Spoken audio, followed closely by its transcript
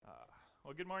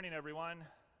Well, good morning, everyone.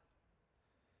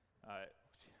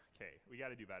 Okay, we got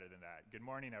to do better than that. Good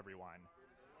morning, everyone.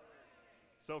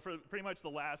 So for pretty much the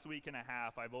last week and a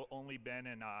half, I've only been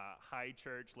in a high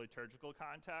church liturgical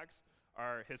context,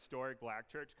 our historic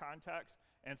black church context,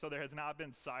 and so there has not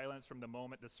been silence from the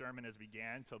moment the sermon has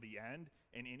began till the end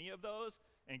in any of those,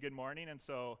 and good morning, and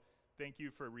so thank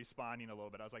you for responding a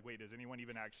little bit. I was like, wait, does anyone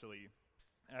even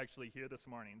actually here this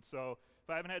morning? So if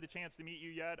I haven't had the chance to meet you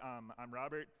yet, I'm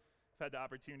Robert. I've had the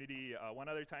opportunity one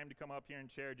other time to come up here and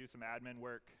share, do some admin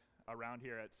work around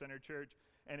here at Center Church.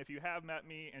 And if you have met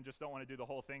me and just don't want to do the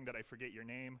whole thing that I forget your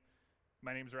name,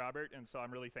 my name's Robert, and so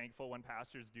I'm really thankful when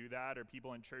pastors do that or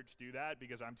people in church do that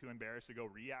because I'm too embarrassed to go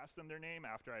re-ask them their name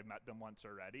after I've met them once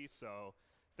already. So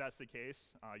if that's the case,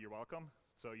 you're welcome.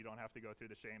 So you don't have to go through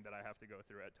the shame that I have to go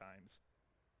through at times.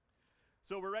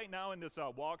 So we're right now in this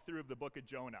walkthrough of the book of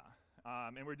Jonah,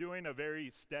 and we're doing a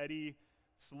very steady,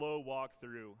 slow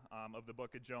walkthrough of the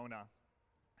book of Jonah.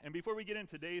 And before we get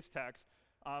into today's text,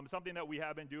 something that we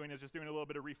have been doing is just doing a little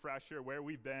bit of refresher, where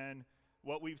we've been,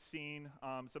 what we've seen,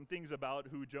 some things about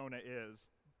who Jonah is.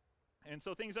 And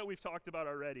so things that we've talked about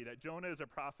already, that Jonah is a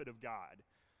prophet of God.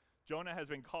 Jonah has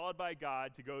been called by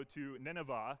God to go to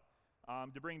Nineveh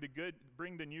to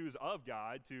bring the news of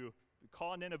God, to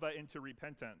call Nineveh into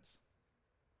repentance.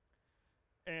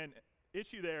 And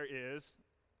issue there is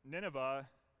Nineveh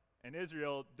and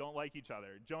Israel don't like each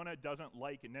other. Jonah doesn't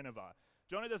like Nineveh.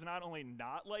 Jonah does not only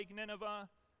not like Nineveh,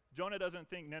 Jonah doesn't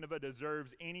think Nineveh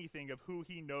deserves anything of who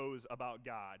he knows about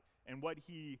God and what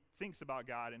he thinks about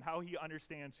God and how he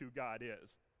understands who God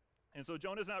is. And so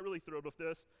Jonah's not really thrilled with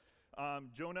this.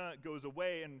 Jonah goes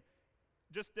away, and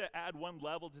just to add one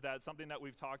level to that, something that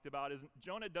we've talked about is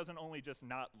Jonah doesn't only just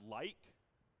not like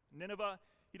Nineveh,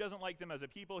 he doesn't like them as a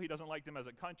people, he doesn't like them as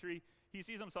a country. He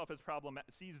sees himself as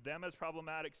sees them as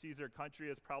problematic, sees their country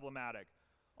as problematic.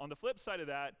 On the flip side of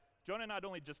that, Jonah not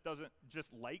only doesn't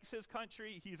likes his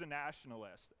country, he's a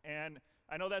nationalist. And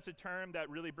I know that's a term that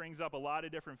really brings up a lot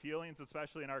of different feelings,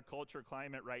 especially in our culture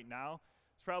climate right now.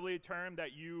 It's probably a term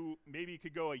that you maybe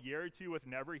could go a year or two with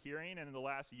never hearing, and in the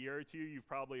last year or two, you've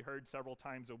probably heard several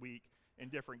times a week in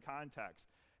different contexts.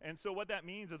 And so what that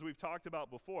means, as we've talked about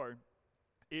before,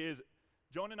 is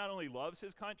Jonah not only loves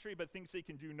his country, but thinks they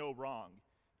can do no wrong.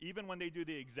 Even when they do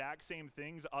the exact same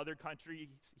things other countries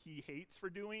he hates for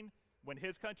doing, when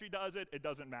his country does it, it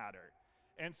doesn't matter.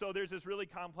 And so there's this really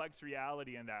complex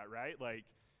reality in that, right? Like,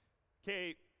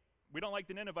 okay, we don't like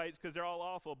the Ninevites because they're all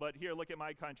awful, but here, look at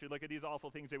my country, look at these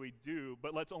awful things that we do,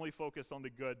 but let's only focus on the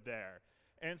good there.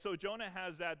 And so Jonah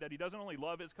has that he doesn't only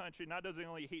love his country, doesn't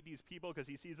only hate these people because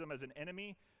he sees them as an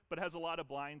enemy, but has a lot of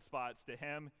blind spots to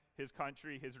him, his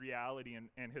country, his reality,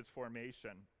 and his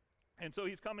formation. And so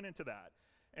he's coming into that.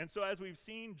 And so as we've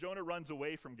seen, Jonah runs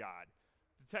away from God.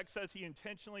 The text says he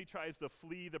intentionally tries to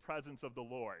flee the presence of the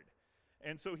Lord.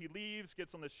 And so he leaves,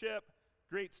 gets on the ship,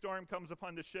 great storm comes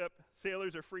upon the ship,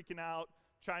 sailors are freaking out,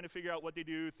 trying to figure out what they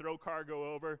do, throw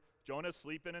cargo over. Jonah's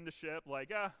sleeping in the ship,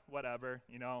 like, whatever,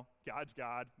 God's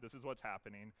God, this is what's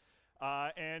happening.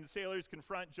 And sailors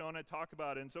confront Jonah, talk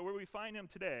about it. And so where we find him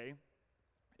today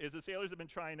is the sailors have been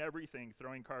trying everything,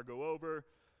 throwing cargo over,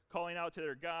 calling out to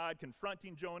their God,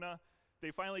 confronting Jonah.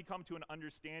 They finally come to an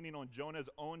understanding on Jonah's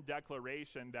own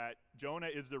declaration that Jonah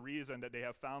is the reason that they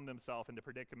have found themselves in the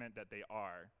predicament that they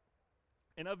are.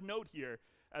 And of note here,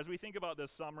 as we think about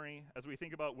this summary, as we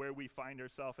think about where we find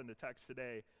ourselves in the text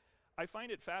today, I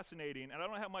find it fascinating, and I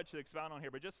don't have much to expound on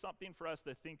here, but just something for us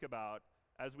to think about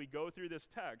as we go through this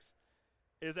text,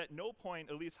 is at no point,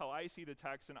 at least how I see the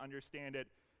text and understand it,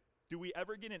 do we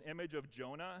ever get an image of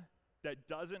Jonah that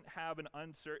doesn't have an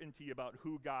uncertainty about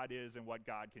who God is and what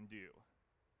God can do.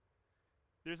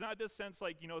 There's not this sense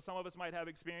like, some of us might have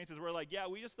experiences where like, yeah,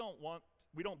 we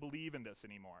don't believe in this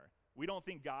anymore. We don't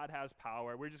think God has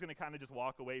power. We're just going to kind of just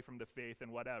walk away from the faith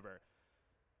and whatever.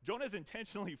 Jonah's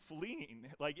intentionally fleeing.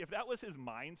 Like, if that was his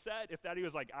mindset, if that he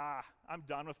was like, I'm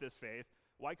done with this faith,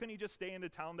 why couldn't he just stay in the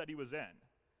town that he was in?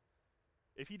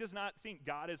 If he does not think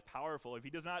God is powerful, if he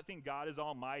does not think God is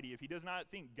almighty, if he does not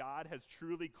think God has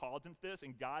truly called him to this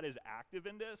and God is active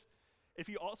in this, if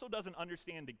he also doesn't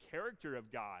understand the character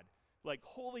of God, like,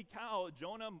 holy cow,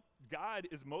 Jonah, God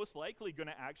is most likely going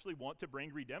to actually want to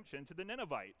bring redemption to the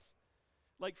Ninevites.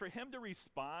 Like, for him to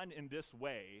respond in this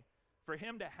way, for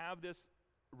him to have this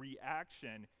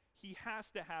reaction, he has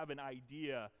to have an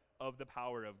idea of the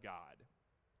power of God.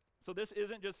 So this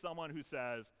isn't just someone who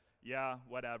says, yeah,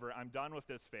 whatever, I'm done with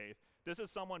this faith. This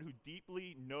is someone who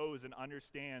deeply knows and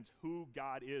understands who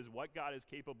God is, what God is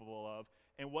capable of,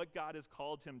 and what God has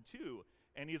called him to.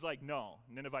 And he's like, no,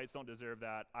 Ninevites don't deserve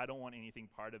that. I don't want anything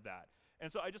part of that.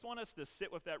 And so I just want us to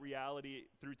sit with that reality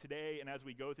through today and as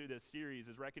we go through this series,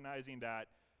 is recognizing that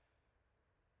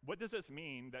what does this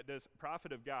mean that this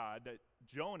prophet of God, that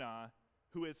Jonah,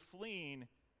 who is fleeing,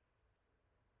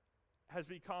 has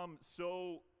become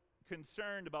so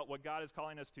concerned about what God is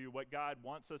calling us to, what God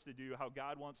wants us to do, how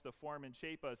God wants to form and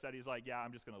shape us, that he's like, yeah,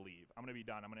 I'm just going to leave. I'm going to be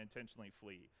done. I'm going to intentionally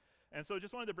flee. And so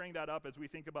just wanted to bring that up as we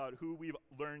think about who we've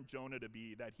learned Jonah to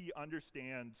be, that he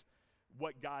understands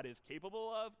what God is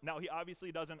capable of. Now, he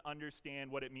obviously doesn't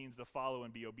understand what it means to follow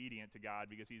and be obedient to God,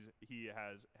 because he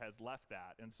has left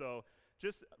that. And so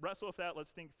just wrestle with that.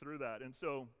 Let's think through that. And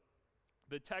so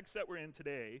the text that we're in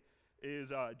today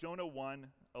is Jonah 1,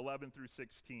 11 through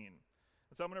 16.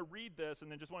 And so I'm going to read this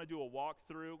and then just want to do a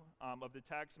walkthrough of the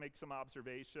text, make some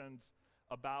observations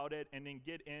about it, and then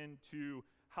get into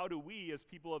how do we as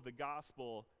people of the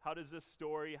gospel, how does this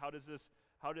story, how does this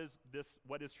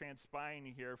what is transpiring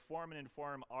here form and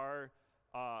inform our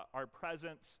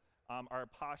presence, our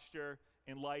posture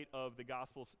in light of the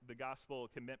gospel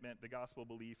commitment, the gospel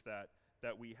belief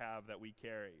that we have, that we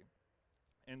carry.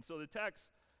 And so the text,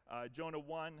 Jonah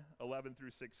 1, 11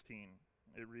 through 16,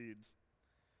 it reads,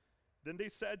 "Then they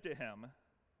said to him,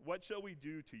 'What shall we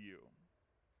do to you,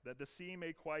 that the sea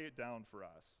may quiet down for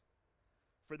us?'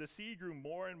 For the sea grew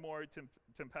more and more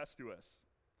tempestuous.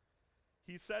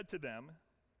 He said to them,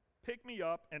 'Pick me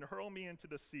up and hurl me into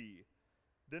the sea.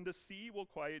 Then the sea will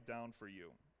quiet down for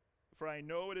you. For I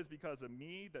know it is because of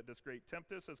me that this great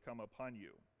tempest has come upon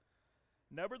you.'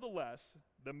 Nevertheless,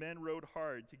 the men rowed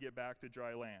hard to get back to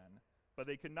dry land, but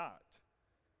they could not.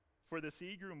 For the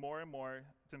sea grew more and more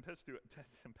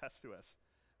tempestuous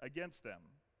against them.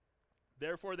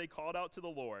 Therefore they called out to the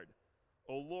Lord,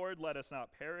 'O Lord, let us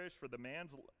not perish for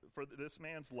this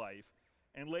man's life,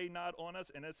 and lay not on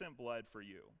us innocent blood for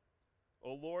you.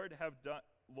 O Lord, have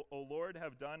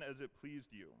done as it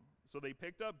pleased you.' So they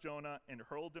picked up Jonah and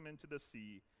hurled him into the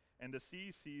sea, and the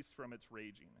sea ceased from its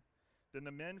raging. Then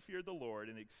the men feared the Lord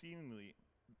exceedingly,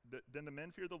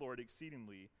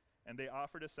 and they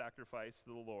offered a sacrifice to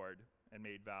the Lord and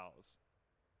made vows."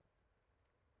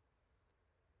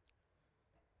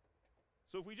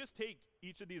 So if we just take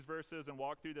each of these verses and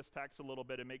walk through this text a little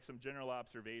bit and make some general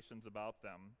observations about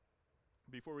them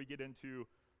before we get into,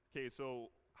 okay,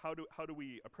 so how do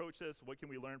we approach this? What can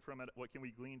we learn from it? What can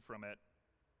we glean from it?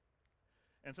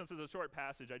 And since it's a short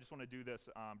passage, I just want to do this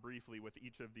briefly with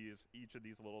each of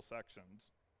these little sections.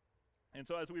 And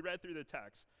so as we read through the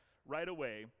text, right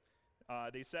away,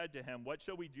 they said to him, "What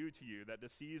shall we do to you, that the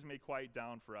seas may quiet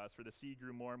down for us? For the sea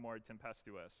grew more and more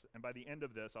tempestuous." And by the end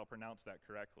of this, I'll pronounce that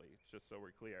correctly, just so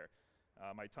we're clear.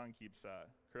 My tongue keeps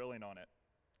curling on it.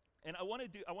 And I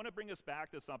want to bring us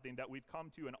back to something that we've come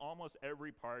to in almost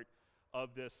every part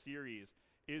of this series,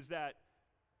 is that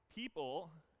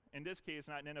people, in this case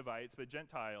not Ninevites, but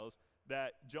Gentiles,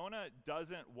 that Jonah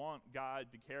doesn't want God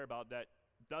to care about, that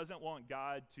doesn't want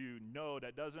God to know,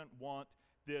 that doesn't want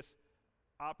this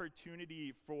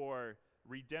opportunity for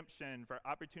redemption, for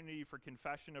opportunity for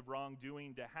confession of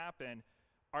wrongdoing to happen,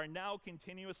 are now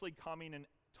continuously coming and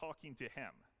talking to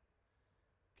him.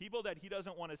 People that he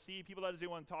doesn't want to see, people that he doesn't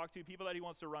want to talk to, people that he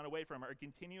wants to run away from are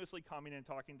continuously coming and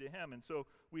talking to him. And so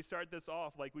we start this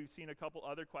off like we've seen a couple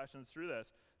other questions through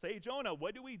this. Say, "Hey, Jonah,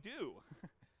 what do we do?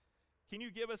 Can you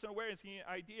give us an awareness, can you give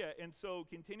an idea?" And so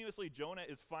continuously Jonah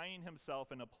is finding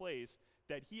himself in a place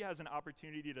that he has an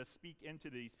opportunity to speak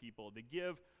into these people, to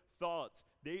give thoughts.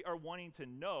 They are wanting to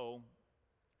know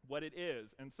what it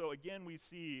is. And so again, we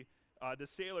see the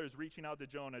sailors reaching out to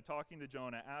Jonah, talking to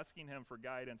Jonah, asking him for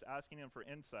guidance, asking him for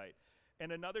insight.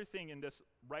 And another thing in this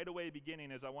right away beginning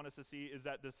is I want us to see is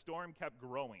that the storm kept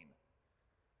growing.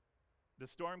 The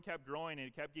storm kept growing, and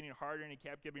it kept getting harder, and it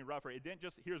kept getting rougher. It didn't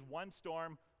just, here's one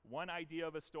storm, one idea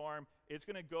of a storm. It's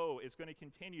going to go. It's going to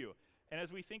continue. And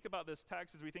as we think about this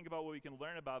text, as we think about what we can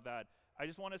learn about that, I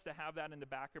just want us to have that in the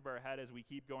back of our head as we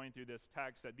keep going through this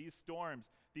text, that these storms,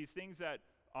 these things that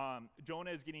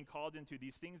Jonah is getting called into,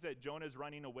 these things that Jonah is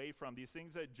running away from, these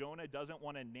things that Jonah doesn't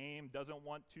want to name, doesn't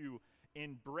want to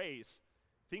embrace,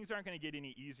 things aren't going to get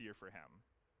any easier for him.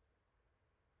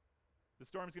 The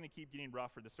storm's going to keep getting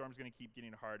rougher. The storm's going to keep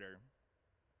getting harder.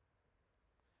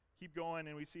 Keep going,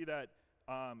 and we see that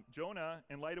Jonah,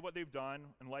 in light of what they've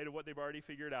done, in light of what they've already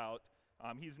figured out,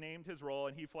 he's named his role,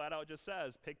 and he flat out just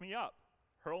says, "Pick me up,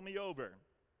 hurl me over,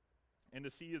 and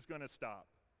the sea is going to stop.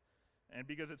 And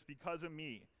it's because of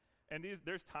me." And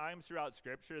there's times throughout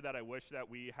Scripture that I wish that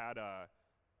we had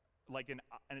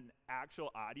an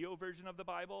actual audio version of the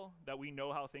Bible, that we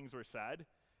know how things were said.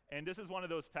 And this is one of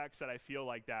those texts that I feel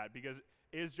like that, because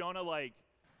is Jonah like,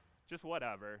 just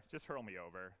whatever, just hurl me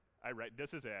over.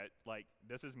 This is it, like,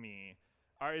 this is me.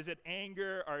 Or is it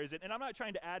anger? Or is it, and I'm not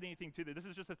trying to add anything to this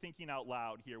is just a thinking out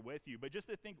loud here with you, but just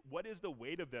to think, what is the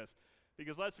weight of this?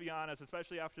 Because let's be honest,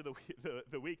 especially after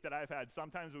the week that I've had,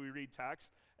 sometimes we read text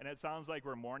and it sounds like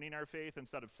we're mourning our faith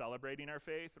instead of celebrating our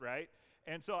faith, right?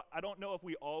 And so I don't know if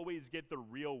we always get the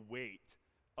real weight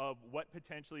of what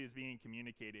potentially is being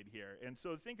communicated here. And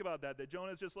so think about that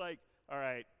Jonah's just like, all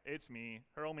right, it's me,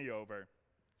 hurl me over.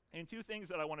 And two things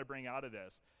that I want to bring out of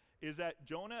this is that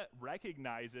Jonah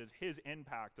recognizes his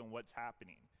impact on what's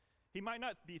happening. He might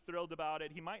not be thrilled about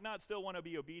it. He might not still want to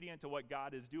be obedient to what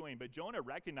God is doing, but Jonah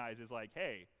recognizes like,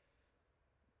 hey,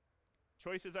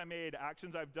 choices I made,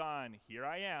 actions I've done, here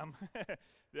I am.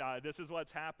 This is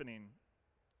what's happening.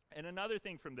 And another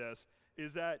thing from this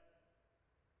is that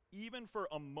even for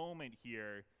a moment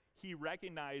here, he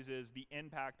recognizes the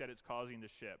impact that it's causing the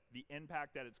ship, the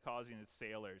impact that it's causing its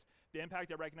sailors, the impact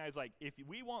that recognize like, if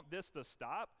we want this to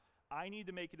stop, I need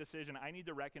to make a decision. I need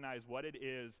to recognize what it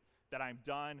is that I'm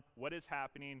done, what is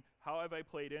happening, how have I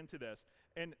played into this?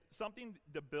 And something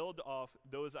to build off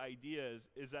those ideas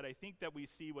is that I think that we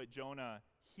see what Jonah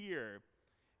here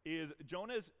is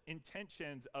Jonah's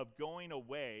intentions of going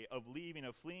away, of leaving,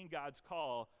 of fleeing God's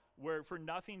call were for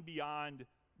nothing beyond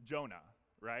Jonah,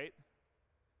 right?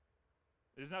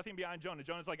 There's nothing beyond Jonah.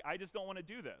 Jonah's like, I just don't want to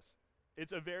do this.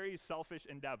 It's a very selfish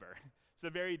endeavor.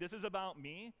 This is about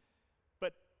me,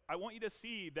 but I want you to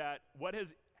see that what has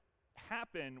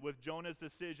happened with Jonah's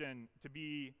decision to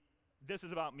be, this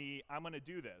is about me, I'm going to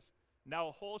do this. Now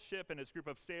a whole ship and its group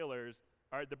of sailors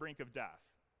are at the brink of death.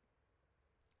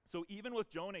 So even with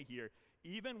Jonah here,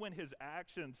 even when his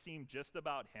actions seem just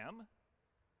about him,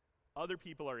 other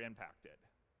people are impacted.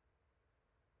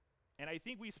 And I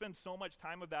think we spend so much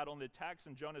time of that on the text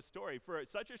in Jonah's story. For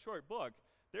such a short book,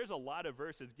 there's a lot of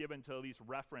verses given to at least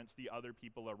reference the other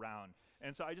people around.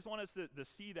 And so I just want us to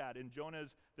see that in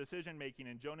Jonah's decision-making,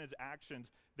 in Jonah's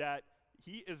actions, that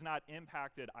he is not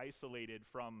impacted, isolated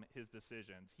from his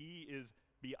decisions. He is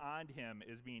beyond him,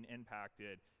 is being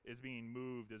impacted, is being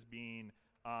moved, is being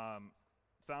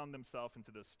found himself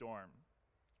into the storm.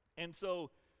 And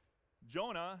so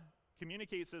Jonah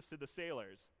communicates this to the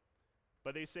sailors,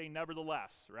 but they say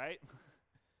nevertheless, right?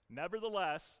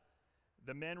 Nevertheless,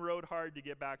 the men rowed hard to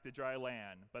get back to dry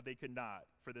land, but they could not,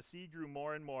 for the sea grew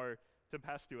more and more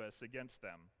tempestuous against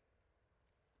them.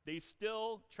 They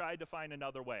still tried to find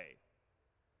another way.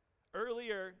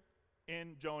 Earlier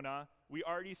in Jonah, we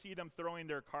already see them throwing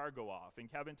their cargo off, and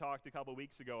Kevin talked a couple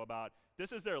weeks ago about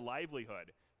this is their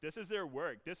livelihood. This is their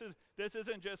work. This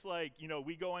isn't just like,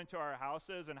 we go into our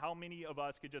houses and how many of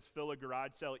us could just fill a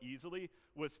garage sale easily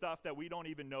with stuff that we don't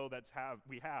even know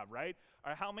we have, right?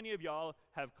 Or how many of y'all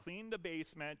have cleaned the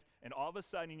basement and all of a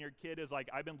sudden your kid is like,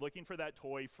 I've been looking for that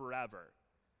toy forever.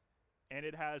 And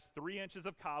it has 3 inches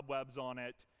of cobwebs on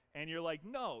it. And you're like,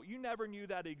 no, you never knew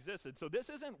that existed. So this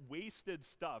isn't wasted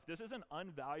stuff. This isn't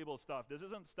unvaluable stuff. This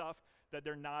isn't stuff that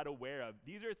they're not aware of.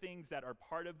 These are things that are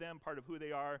part of them, part of who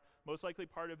they are, most likely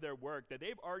part of their work that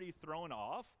they've already thrown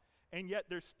off, and yet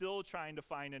they're still trying to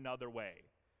find another way.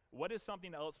 What is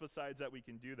something else besides that we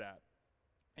can do that?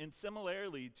 And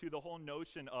similarly to the whole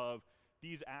notion of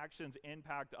these actions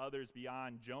impact others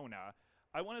beyond Jonah,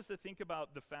 I want us to think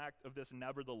about the fact of this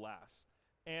nevertheless.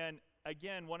 And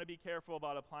again, want to be careful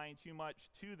about applying too much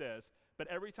to this, but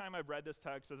every time I've read this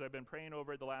text, as I've been praying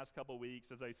over it the last couple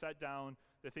weeks, as I sat down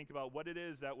to think about what it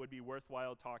is that would be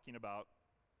worthwhile talking about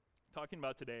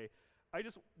today, I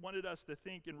just wanted us to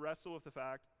think and wrestle with the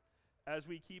fact, as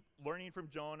we keep learning from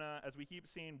Jonah, as we keep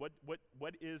seeing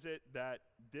what is it that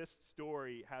this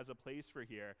story has a place for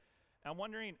here, I'm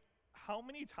wondering, how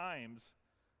many times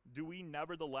do we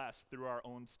nevertheless, through our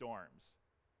own storms,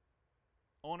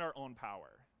 own our own power?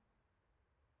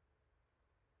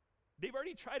 They've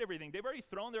already tried everything. They've already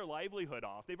thrown their livelihood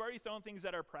off. They've already thrown things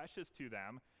that are precious to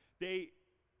them. They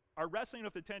are wrestling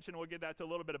with the tension. We'll get that to a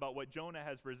little bit about what Jonah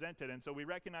has presented. And so we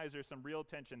recognize there's some real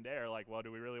tension there, like, well,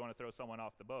 do we really want to throw someone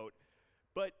off the boat?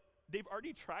 But they've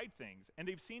already tried things, and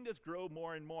they've seen this grow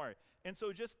more and more. And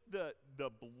so just the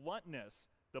bluntness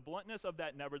of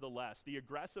that nevertheless, the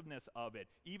aggressiveness of it,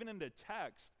 even in the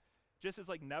text, just as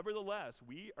like, nevertheless,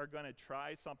 we are going to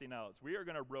try something else. We are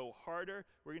going to row harder.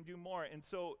 We're going to do more. And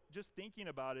so just thinking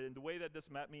about it and the way that this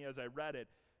met me as I read it,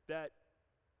 that,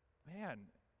 man,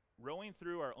 rowing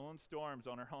through our own storms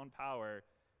on our own power,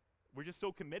 we're just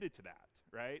so committed to that,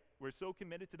 right? We're so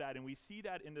committed to that, and we see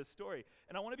that in this story.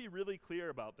 And I want to be really clear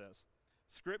about this.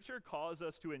 Scripture calls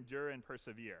us to endure and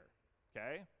persevere,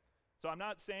 okay? So I'm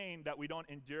not saying that we don't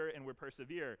endure and we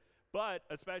persevere, but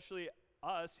especially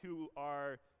us who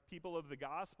are people of the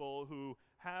gospel who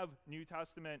have New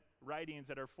Testament writings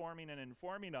that are forming and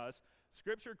informing us,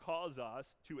 Scripture calls us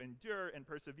to endure and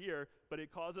persevere, but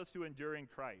it calls us to endure in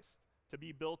Christ, to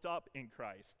be built up in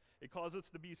Christ. It calls us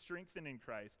to be strengthened in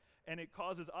Christ. And it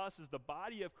causes us as the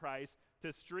body of Christ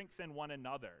to strengthen one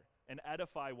another and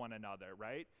edify one another,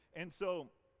 right? And so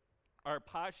our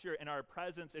posture and our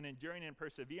presence in enduring and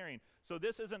persevering. So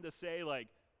this isn't to say like,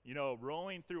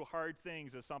 rolling through hard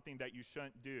things is something that you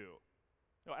shouldn't do.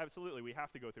 No, absolutely, we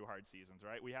have to go through hard seasons,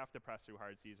 right? We have to press through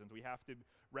hard seasons. We have to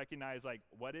recognize like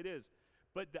what it is.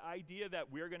 But the idea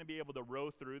that we're going to be able to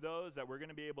row through those, that we're going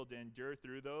to be able to endure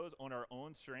through those on our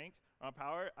own strength, on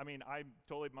power,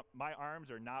 my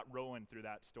arms are not rowing through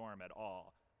that storm at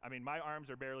all. My arms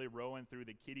are barely rowing through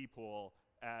the kiddie pool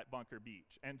at Bunker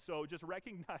Beach. And so just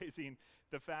recognizing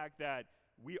the fact that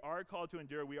we are called to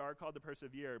endure, we are called to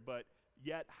persevere, but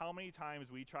yet how many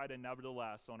times we try to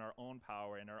nevertheless on our own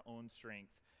power and our own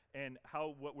strength, and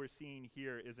how what we're seeing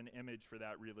here is an image for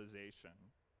that realization.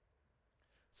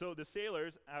 So the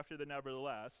sailors, after the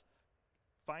nevertheless,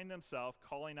 find themselves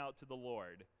calling out to the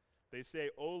Lord. They say,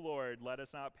 "O Lord, let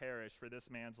us not perish for this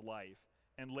man's life,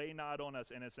 and lay not on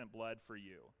us innocent blood for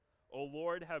you. O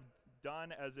Lord, have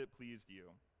done as it pleased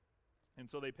you." And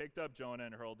so they picked up Jonah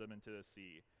and hurled him into the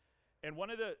sea. And one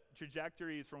of the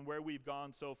trajectories from where we've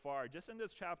gone so far, just in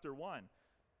this chapter 1,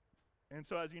 and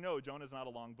so as you know, Jonah's not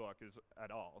a long book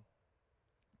at all.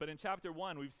 But in chapter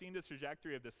 1, we've seen this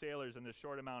trajectory of the sailors in this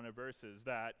short amount of verses,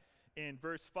 that in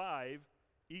verse 5,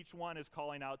 each one is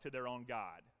calling out to their own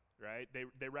God, right?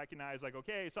 They recognize like,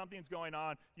 okay, something's going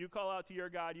on. You call out to your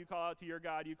God, you call out to your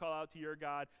God, you call out to your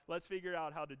God. Let's figure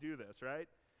out how to do this, right?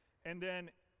 And then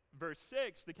verse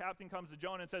 6, the captain comes to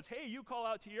Jonah and says, hey, you call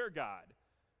out to your God.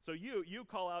 So you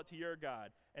call out to your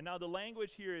God. And now the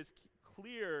language here is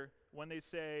clear when they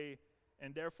say,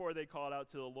 and therefore they called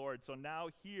out to the Lord. So now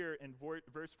here in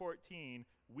verse 14,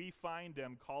 we find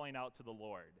them calling out to the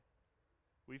Lord.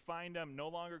 We find them no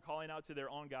longer calling out to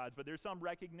their own gods, but there's some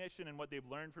recognition in what they've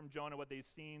learned from Jonah, what they've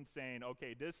seen, saying,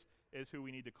 okay, this is who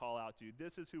we need to call out to.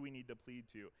 This is who we need to plead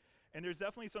to. And there's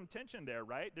definitely some tension there,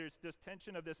 right? There's this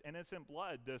tension of this innocent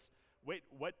blood,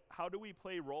 how do we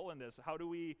play role in this?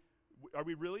 Are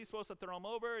we really supposed to throw them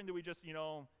over? And do we just,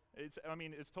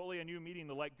 it's totally a new meeting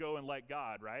to let go and let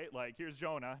God, right? Like, here's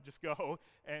Jonah, just go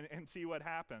and see what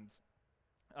happens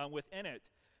within it.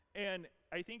 And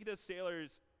I think the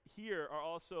sailors here are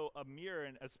also a mirror,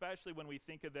 and especially when we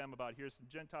think of them about here's some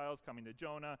Gentiles coming to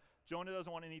Jonah. Jonah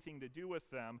doesn't want anything to do with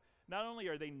them. Not only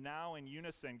are they now in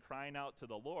unison crying out to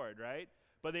the Lord, right?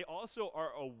 But they also are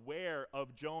aware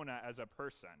of Jonah as a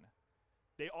person.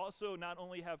 They also not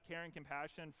only have care and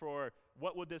compassion for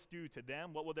what would this do to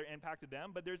them, what will their impact to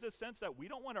them, but there's a sense that we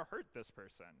don't want to hurt this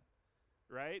person,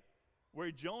 right?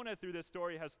 Where Jonah through this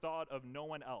story has thought of no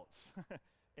one else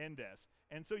in this.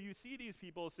 And so you see these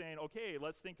people saying, okay,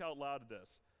 let's think out loud of this.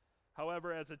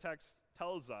 However, as the text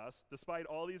tells us, despite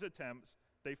all these attempts,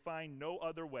 they find no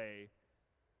other way,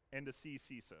 and the sea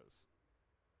ceases.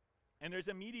 And there's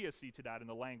immediacy to that in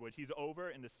the language. He's over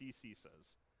and the sea ceases.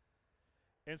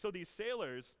 And so these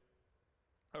sailors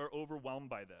are overwhelmed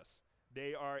by this.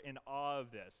 They are in awe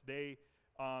of this.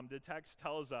 The text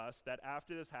tells us that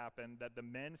after this happened, that the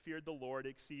men feared the Lord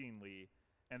exceedingly,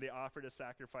 and they offered a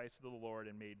sacrifice to the Lord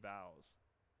and made vows.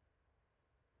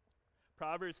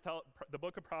 The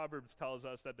book of Proverbs tells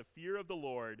us that the fear of the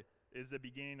Lord is the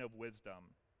beginning of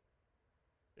wisdom.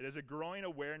 It is a growing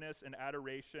awareness and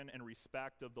adoration and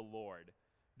respect of the Lord.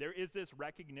 There is this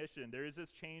recognition. There is this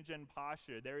change in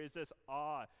posture. There is this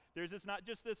awe. There's this not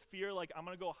just this fear like I'm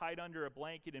going to go hide under a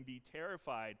blanket and be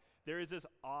terrified. There is this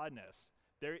awness.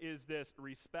 There is this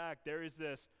respect. There is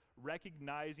this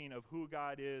recognizing of who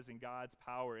God is and God's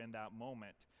power in that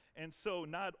moment. And so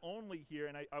not only here,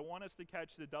 and I want us to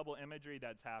catch the double imagery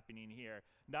that's happening here,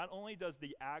 not only does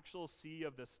the actual sea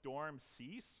of the storm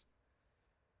cease,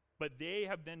 but they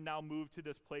have then now moved to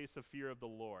this place of fear of the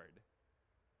Lord.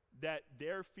 That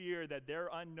their fear, that their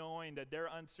unknowing, that their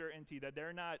uncertainty, that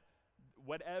they're not,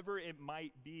 whatever it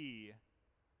might be,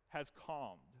 has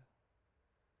calmed.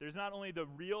 There's not only the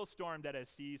real storm that has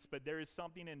ceased, but there is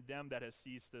something in them that has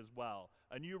ceased as well.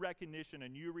 A new recognition, a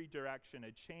new redirection,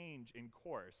 a change in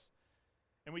course.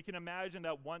 And we can imagine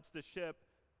that once the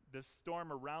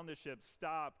storm around the ship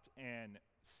stopped and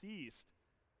ceased,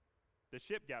 the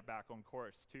ship got back on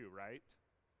course too, right?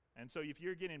 And so if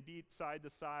you're getting beat side to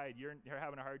side, you're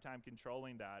having a hard time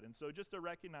controlling that. And so just to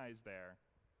recognize there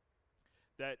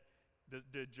that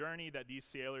the journey that these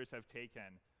sailors have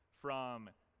taken from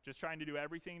just trying to do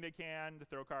everything they can to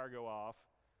throw cargo off,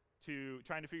 to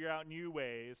trying to figure out new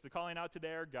ways, the calling out to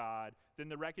their God, then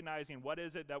the recognizing what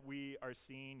is it that we are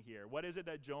seeing here? What is it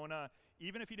that Jonah,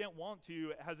 even if he didn't want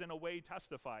to, has in a way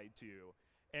testified to?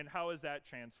 And how has that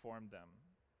transformed them?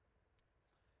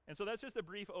 And so that's just a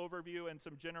brief overview and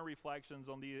some general reflections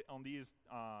on these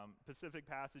specific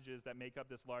passages that make up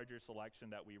this larger selection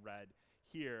that we read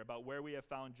here about where we have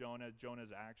found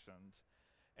Jonah's actions.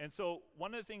 And so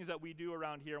one of the things that we do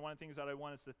around here, one of the things that I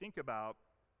want us to think about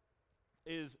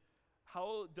is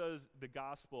how does the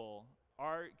gospel,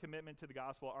 our commitment to the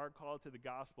gospel, our call to the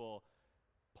gospel,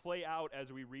 play out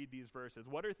as we read these verses?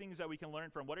 What are things that we can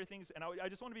learn from? What are things, and I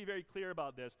just want to be very clear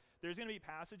about this. There's going to be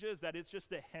passages that it's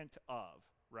just a hint of,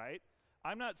 right?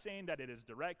 I'm not saying that it is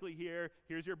directly here.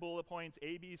 Here's your bullet points,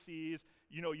 ABCs.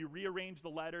 You rearrange the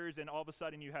letters and all of a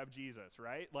sudden you have Jesus,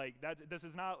 right? Like this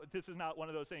is not one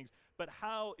of those things. But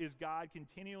how is God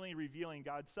continually revealing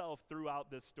God's self throughout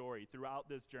this story, throughout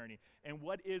this journey? And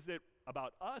what is it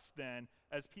about us then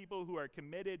as people who are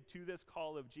committed to this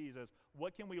call of Jesus?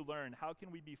 What can we learn? How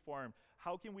can we be formed?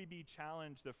 How can we be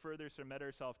challenged to further submit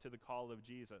ourselves to the call of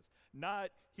Jesus? Not,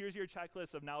 here's your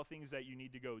checklist of now things that you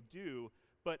need to go do,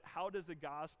 but how does the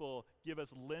gospel give us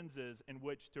lenses in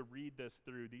which to read this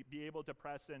through, to be able to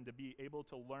press in, to be able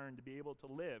to learn, to be able to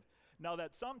live? Now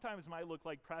that sometimes might look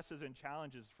like presses and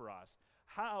challenges for us.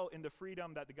 How, in the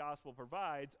freedom that the gospel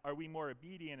provides, are we more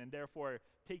obedient and therefore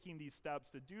taking these steps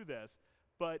to do this?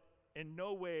 But in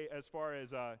no way as far as,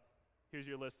 here's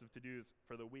your list of to-dos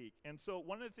for the week. And so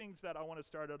one of the things that I want to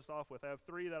start us off with, I have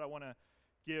three that I want to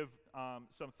give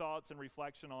some thoughts and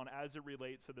reflection on as it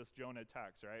relates to this Jonah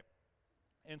text, right?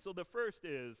 And so the first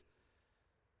is,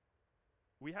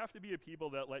 we have to be a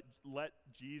people that let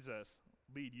Jesus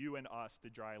lead you and us to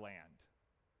dry land.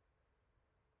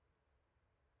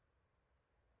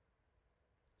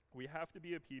 We have to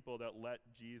be a people that let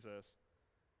Jesus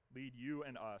lead you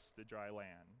and us to dry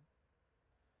land.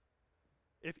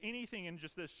 If anything, in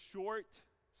just this short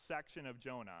section of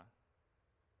Jonah,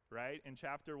 right, in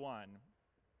chapter 1,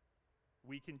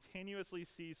 we continuously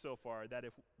see so far that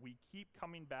if we keep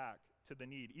coming back to the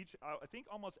need, I think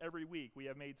almost every week we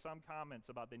have made some comments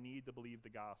about the need to believe the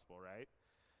gospel, right?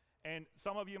 And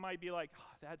some of you might be like,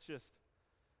 that's just,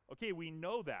 okay, we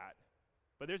know that,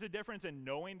 but there's a difference in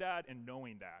knowing that and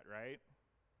knowing that, right?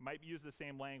 Might use the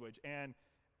same language. And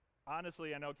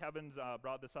honestly, I know Kevin's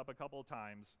brought this up a couple of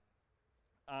times.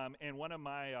 And one of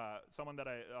my, someone that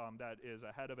that is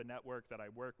a head of a network that I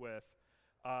work with,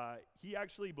 he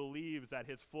actually believes that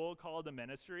his full call to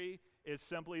ministry is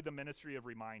simply the ministry of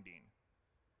reminding.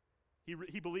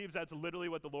 He believes that's literally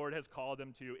what the Lord has called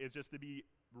him to, is just to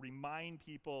remind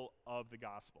people of the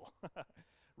gospel.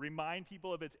 Remind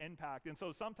people of its impact. And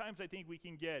so sometimes I think we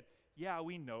can get, yeah,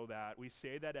 we know that. We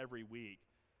say that every week.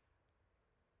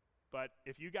 But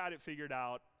if you got it figured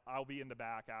out, I'll be in the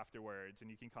back afterwards and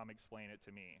you can come explain it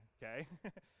to me, okay?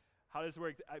 How does it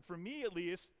work? For me at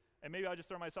least, and maybe I'll just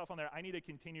throw myself on there, I need a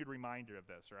continued reminder of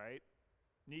this, right?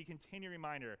 Need a continued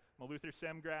reminder. I'm a Luther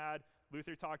Sim grad.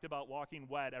 Luther talked about walking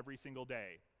wet every single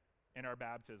day in our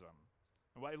baptism.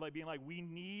 And being like, we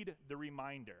need the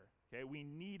reminder, okay? We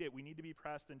need it. We need to be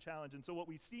pressed and challenged. And so what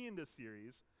we see in this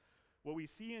series, what we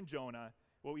see in Jonah,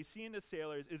 what we see in the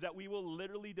sailors is that we will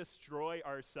literally destroy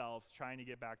ourselves trying to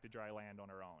get back to dry land on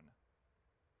our own.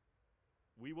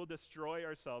 We will destroy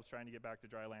ourselves trying to get back to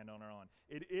dry land on our own.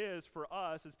 It is, for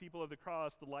us, as people of the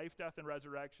cross, the life, death, and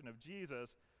resurrection of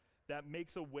Jesus that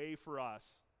makes a way for us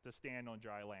to stand on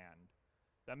dry land.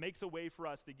 That makes a way for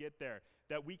us to get there.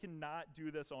 That we cannot do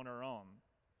this on our own.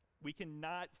 We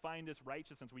cannot find this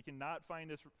righteousness. We cannot find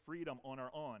this freedom on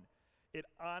our own. It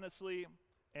honestly,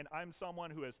 and I'm someone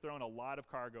who has thrown a lot of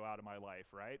cargo out of my life,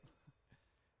 right?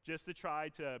 Just to try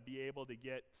to be able to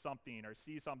get something or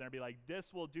see something or be like,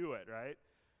 this will do it, right?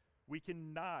 We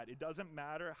cannot. It doesn't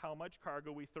matter how much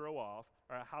cargo we throw off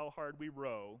or how hard we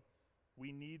row.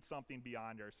 We need something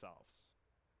beyond ourselves.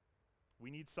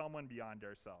 We need someone beyond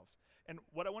ourselves. And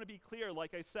what I want to be clear,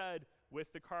 like I said,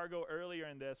 with the cargo earlier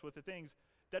in this, with the things,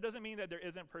 that doesn't mean that there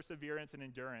isn't perseverance and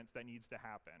endurance that needs to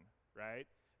happen, right?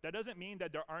 That doesn't mean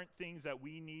that there aren't things that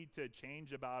we need to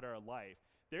change about our life.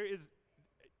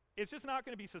 It's just not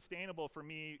going to be sustainable for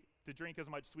me to drink as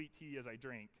much sweet tea as I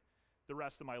drink the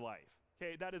rest of my life.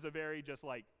 Okay, that is a very just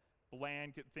like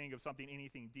bland thing of something,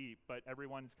 anything deep, but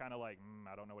everyone's kind of like,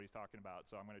 I don't know what he's talking about,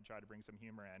 so I'm going to try to bring some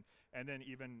humor in, and then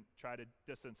even try to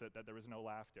distance it that there was no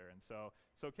laughter. And so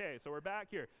it's okay. So we're back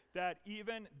here. That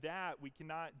even that we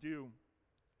cannot do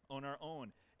on our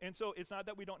own. And so it's not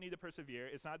that we don't need to persevere.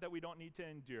 It's not that we don't need to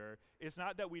endure. It's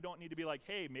not that we don't need to be like,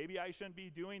 hey, maybe I shouldn't be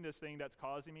doing this thing that's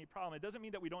causing me a problem. It doesn't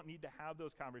mean that we don't need to have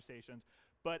those conversations,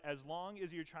 But as long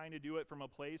as you're trying to do it from a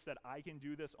place that I can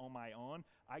do this on my own,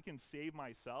 I can save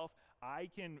myself, I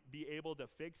can be able to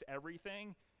fix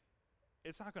everything,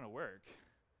 it's not going to work.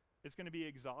 It's going to be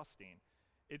exhausting.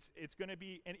 It's going to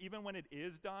be, and even when it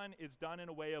is done, it's done in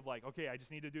a way of like, okay, I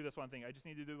just need to do this one thing. I just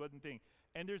need to do one thing.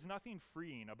 And there's nothing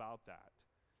freeing about that.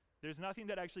 There's nothing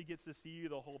that actually gets to see you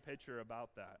the whole picture about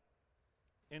that.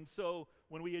 And so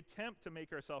when we attempt to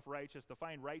make ourselves righteous, to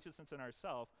find righteousness in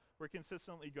ourselves, we're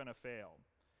consistently going to fail.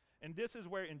 And this is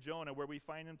where in Jonah, where we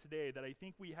find him today, that I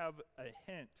think we have a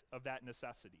hint of that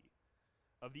necessity,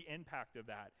 of the impact of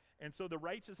that. And so the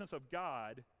righteousness of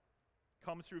God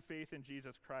comes through faith in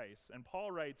Jesus Christ. And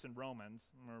Paul writes in Romans,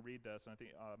 I'm going to read this, and I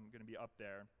think I'm going to be up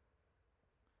there.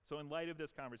 So in light of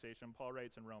this conversation, Paul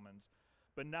writes in Romans,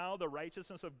 "But now the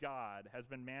righteousness of God has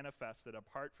been manifested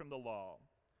apart from the law.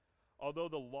 Although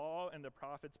the law and the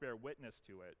prophets bear witness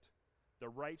to it, the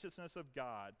righteousness of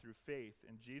God through faith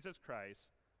in Jesus Christ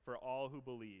for all who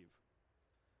believe.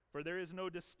 For there is no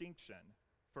distinction,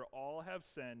 for all have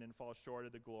sinned and fall short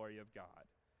of the glory of God,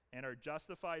 and are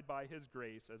justified by his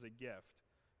grace as a gift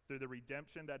through the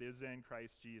redemption that is in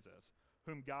Christ Jesus,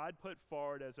 whom God put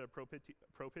forward as a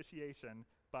propitiation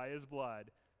by his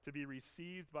blood to be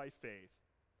received by faith.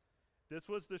 This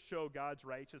was to show God's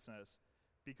righteousness,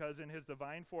 because in his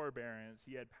divine forbearance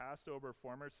he had passed over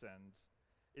former sins.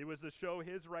 It was to show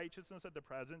his righteousness at the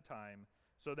present time,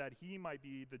 so that he might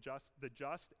be the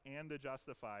just and the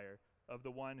justifier of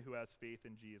the one who has faith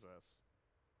in Jesus."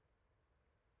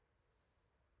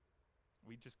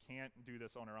 We just can't do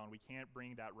this on our own. We can't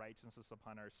bring that righteousness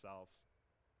upon ourselves.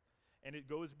 And it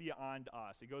goes beyond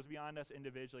us. It goes beyond us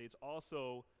individually. It's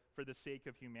also for the sake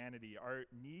of humanity. Our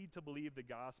need to believe the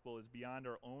gospel is beyond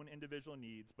our own individual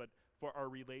needs, but for our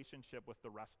relationship with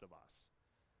the rest of us.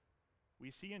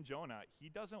 We see in Jonah, he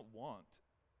doesn't want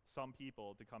some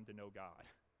people to come to know God.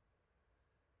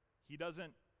 He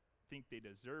doesn't think they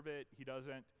deserve it. He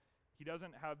doesn't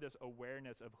have this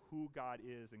awareness of who God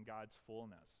is and God's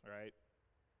fullness, right?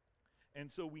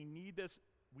 And so we need this.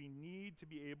 We need to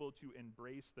be able to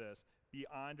embrace this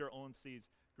beyond our own seeds.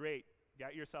 Great,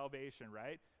 got your salvation,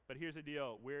 right? But here's the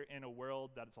deal. We're in a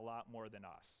world that's a lot more than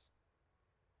us.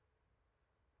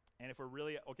 And if we're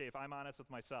really, okay, if I'm honest with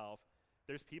myself,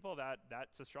 there's people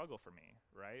that's a struggle for me,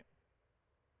 right?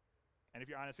 And if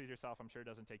you're honest with yourself, I'm sure it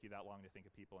doesn't take you that long to think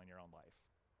of people in your own life.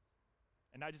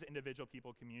 And not just individual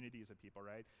people, communities of people,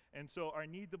 right? And so our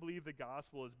need to believe the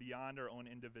gospel is beyond our own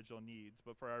individual needs,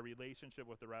 but for our relationship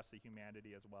with the rest of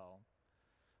humanity as well.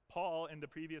 Paul, in the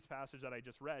previous passage that I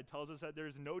just read, tells us that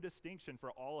there's no distinction,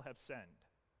 for all have sinned.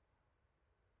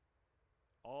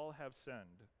 All have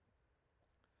sinned.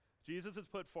 Jesus is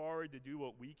put forward to do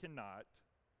what we cannot,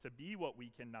 to be what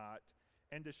we cannot,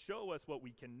 and to show us what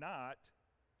we cannot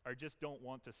or just don't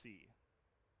want to see.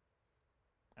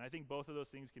 And I think both of those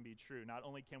things can be true. Not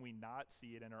only can we not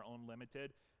see it in our own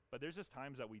limited, but there's just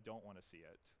times that we don't want to see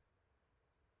it,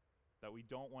 that we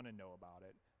don't want to know about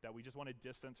it, that we just want to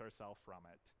distance ourselves from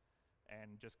it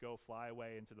and just go fly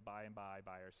away into the by and by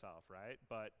ourselves, right?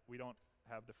 But we don't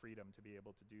have the freedom to be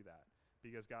able to do that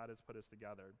because God has put us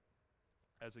together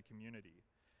as a community.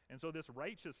 And so this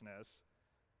righteousness,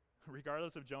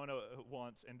 regardless of Jonah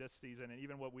wants in this season and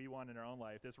even what we want in our own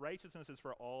life, this righteousness is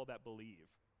for all that believe,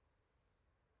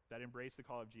 that embrace the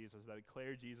call of Jesus, that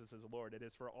declare Jesus as Lord. It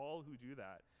is for all who do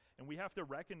that. And we have to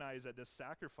recognize that this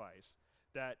sacrifice,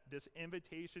 that this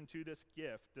invitation to this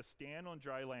gift to stand on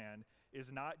dry land is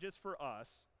not just for us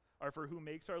or for who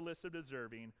makes our list of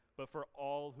deserving, but for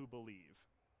all who believe.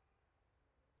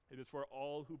 It is for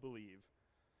all who believe.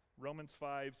 Romans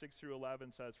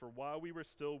 5:6-11 says, "For while we were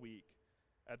still weak,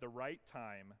 at the right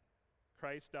time,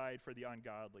 Christ died for the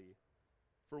ungodly.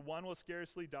 For one will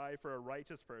scarcely die for a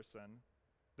righteous person,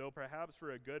 though perhaps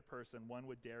for a good person one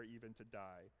would dare even to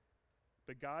die.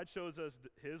 But God shows us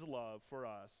his love for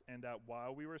us, and that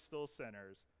while we were still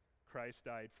sinners, Christ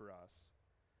died for us.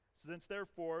 Since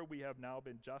therefore we have now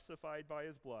been justified by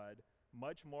his blood,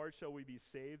 much more shall we be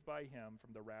saved by him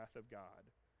from the wrath of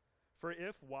God. For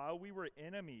if while we were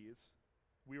enemies,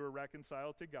 we were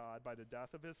reconciled to God by the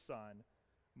death of his Son,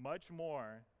 much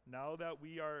more, now that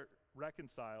we are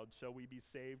reconciled, shall we be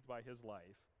saved by his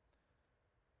life.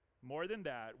 More than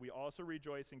that, we also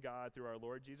rejoice in God through our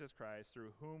Lord Jesus Christ,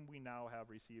 through whom we now have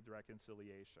received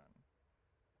reconciliation."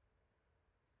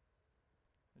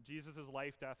 Jesus'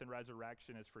 life, death, and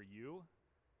resurrection is for you.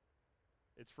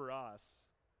 It's for us.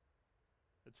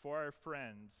 It's for our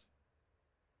friends.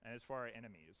 And it's for our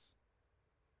enemies.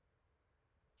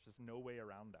 There's just no way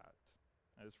around that.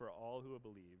 It is for all who have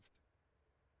believed,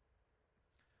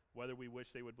 whether we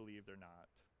wish they would believe or not.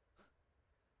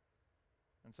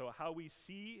 And so how we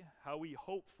see, how we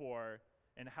hope for,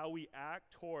 and how we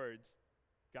act towards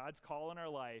God's call in our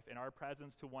life and our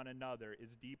presence to one another is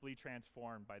deeply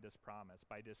transformed by this promise,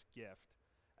 by this gift,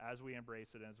 as we embrace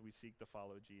it and as we seek to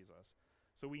follow Jesus.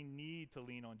 So we need to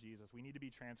lean on Jesus. We need to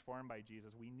be transformed by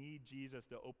Jesus. We need Jesus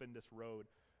to open this road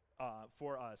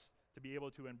for us to be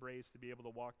able to embrace, to be able to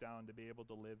walk down, to be able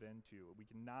to live into. We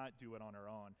cannot do it on our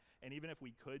own. And even if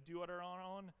we could do it on our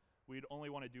own, we'd only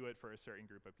want to do it for a certain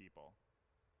group of people.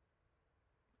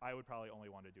 I would probably only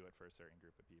want to do it for a certain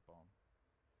group of people,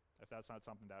 if that's not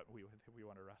something that we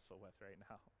want to wrestle with right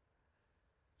now.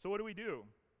 So what do we do?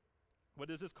 What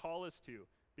does this call us to?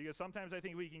 Because sometimes I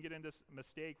think we can get in this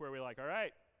mistake where we're like, all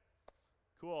right,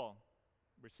 cool,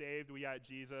 we're saved, we got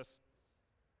Jesus,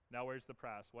 now where's the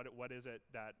press? What is it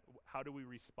how do we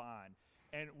respond?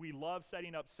 And we love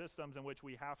setting up systems in which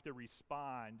we have to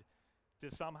respond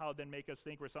to somehow then make us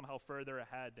think we're somehow further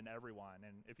ahead than everyone.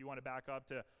 And if you want to back up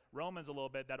to Romans a little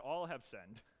bit, that all have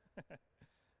sinned,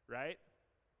 right?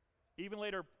 Even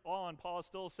later on, Paul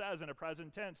still says in a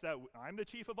present tense that I'm the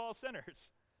chief of all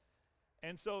sinners.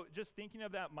 And so just thinking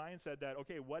of that mindset that,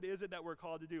 okay, what is it that we're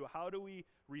called to do? How do we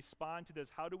respond to this?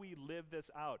 How do we live this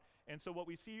out? And so what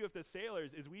we see with the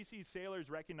sailors is we see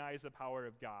sailors recognize the power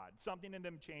of God. Something in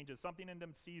them changes, something in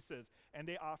them ceases, and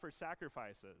they offer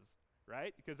sacrifices,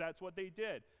 right? Because that's what they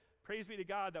did. Praise be to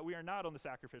God that we are not on the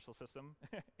sacrificial system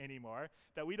anymore,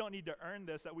 that we don't need to earn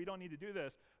this, that we don't need to do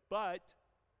this. But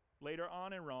later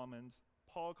on in Romans,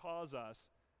 Paul calls us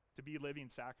to be living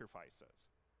sacrifices.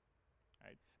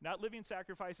 Right? Not living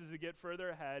sacrifices to get further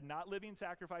ahead, not living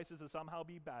sacrifices to somehow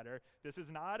be better. This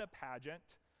is not a pageant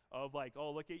of like,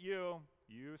 oh, look at you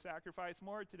sacrifice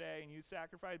more today, and you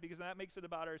sacrifice, because that makes it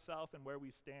about ourselves and where we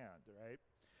stand, right?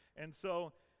 And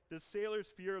so the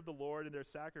sailors' fear of the Lord and their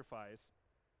sacrifice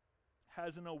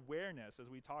has an awareness, as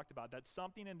we talked about, that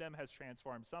something in them has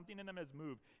transformed, something in them has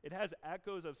moved. It has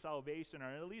echoes of salvation, or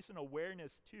at least an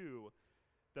awareness to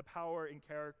the power and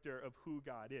character of who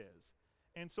God is.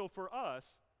 And so for us,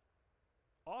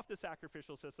 off the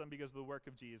sacrificial system because of the work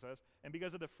of Jesus and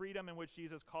because of the freedom in which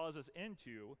Jesus calls us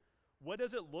into, what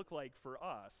does it look like for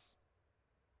us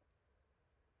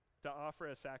to offer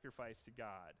a sacrifice to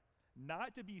God?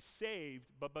 Not to be saved,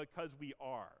 but because we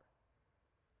are.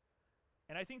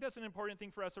 And I think that's an important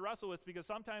thing for us to wrestle with, because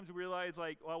sometimes we realize,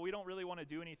 like, well, we don't really want to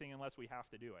do anything unless we have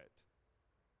to do it,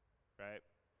 right?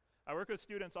 I work with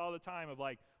students all the time of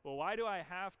like, well, why do I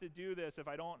have to do this if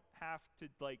I don't have to,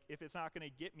 like, if it's not going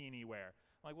to get me anywhere?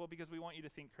 I'm like, well, because we want you to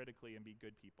think critically and be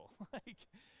good people,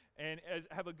 and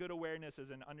have a good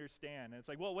awarenesses and understand. And it's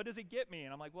like, well, what does it get me?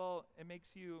 And I'm like, well, it makes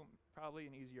you probably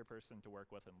an easier person to work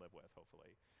with and live with, hopefully.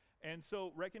 And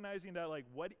so recognizing that, like,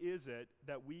 what is it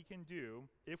that we can do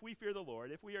if we fear the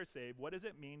Lord, if we are saved? What does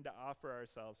it mean to offer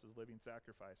ourselves as living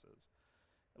sacrifices?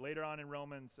 Later on in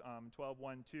Romans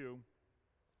 12:1-2,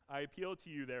 I appeal to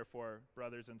you, therefore,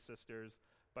 brothers and sisters,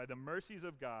 by the mercies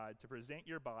of God, to present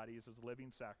your bodies as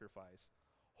living sacrifice,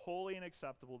 holy and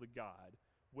acceptable to God,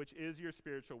 which is your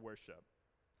spiritual worship.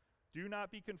 Do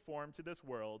not be conformed to this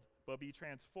world, but be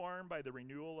transformed by the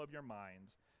renewal of your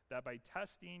minds, that by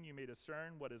testing you may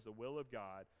discern what is the will of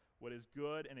God, what is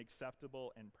good and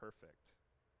acceptable and perfect.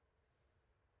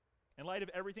 In light of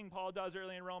everything Paul does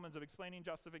early in Romans of explaining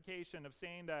justification, of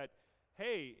saying that,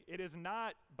 hey, it is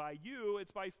not by you,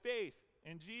 it's by faith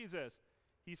in Jesus,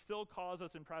 he still calls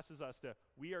us and presses us to,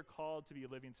 we are called to be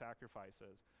living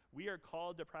sacrifices. We are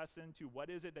called to press into what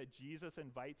is it that Jesus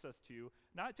invites us to,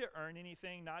 not to earn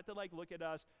anything, not to like look at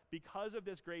us because of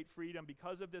this great freedom,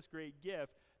 because of this great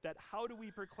gift, that how do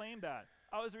we proclaim that?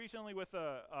 I was recently with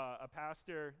a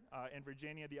pastor in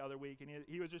Virginia the other week, and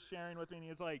he was just sharing with me, and he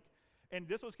was like, and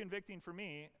this was convicting for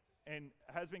me, and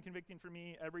has been convicting for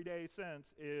me every day since,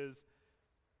 is,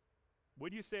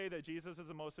 would you say that Jesus is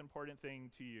the most important thing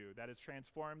to you, that has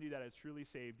transformed you, that has truly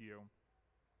saved you?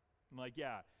 I'm like,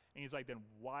 yeah. And he's like, then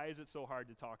why is it so hard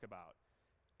to talk about?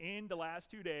 In the last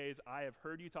 2 days, I have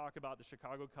heard you talk about the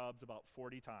Chicago Cubs about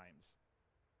 40 times,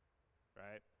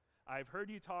 right? I've heard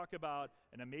you talk about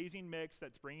an amazing mix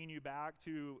that's bringing you back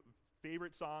to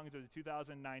favorite songs of the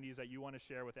 2090s that you want to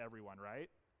share with everyone, right?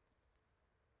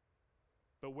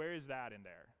 But where is that in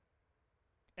there?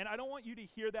 And I don't want you to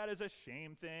hear that as a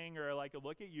shame thing or like a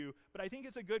look at you, but I think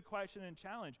it's a good question and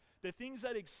challenge. The things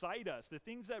that excite us, the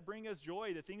things that bring us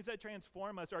joy, the things that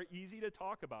transform us are easy to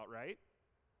talk about, right?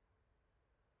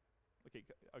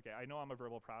 Okay, I know I'm a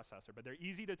verbal processor, but they're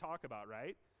easy to talk about,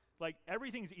 right? Like,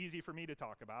 everything's easy for me to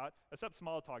talk about, except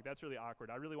small talk. That's really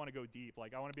awkward. I really want to go deep.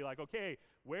 Like, I want to be like, okay,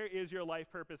 where is your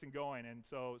life purpose and going? And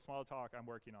so small talk I'm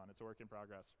working on. It's a work in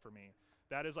progress for me.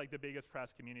 That is like the biggest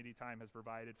press community time has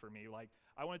provided for me. Like,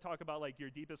 I want to talk about like your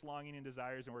deepest longing and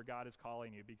desires and where God is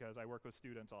calling you, because I work with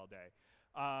students all day.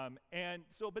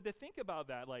 But to think about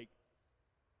that, like,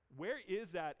 where is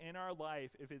that in our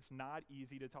life if it's not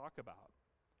easy to talk about?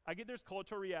 I get there's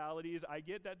cultural realities. I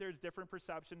get that there's different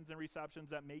perceptions and receptions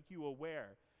that make you aware.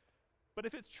 But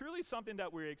if it's truly something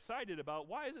that we're excited about,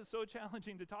 why is it so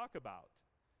challenging to talk about?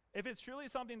 If it's truly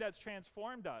something that's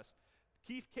transformed us.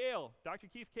 Dr.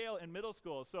 Keith Kale in middle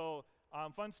school. So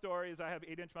fun story is I have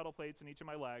 8-inch metal plates in each of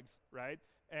my legs, right?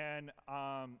 And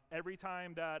every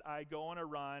time that I go on a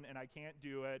run and I can't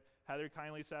do it, Heather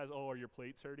kindly says, "Oh, are your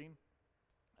plates hurting?"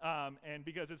 And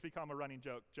because it's become a running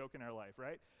joke in our life,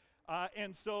 right?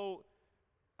 And so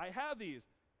I have these,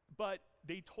 but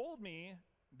they told me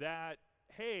that,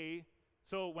 hey,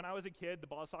 so when I was a kid, the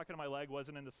ball socket on my leg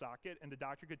wasn't in the socket, and the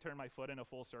doctor could turn my foot in a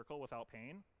full circle without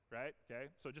pain, right? Okay,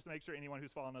 so just to make sure anyone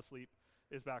who's fallen asleep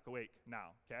is back awake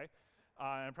now, okay?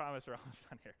 I promise we're almost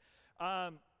done here.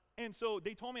 And so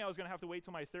they told me I was going to have to wait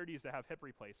till my 30s to have hip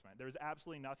replacement. There was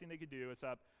absolutely nothing they could do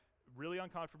except really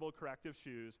uncomfortable corrective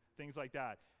shoes, things like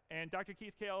that. And Dr.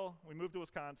 Keith Kale, we moved to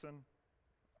Wisconsin,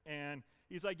 and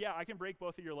he's like, yeah, I can break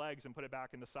both of your legs and put it back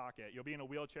in the socket. You'll be in a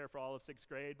wheelchair for all of 6th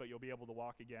grade, but you'll be able to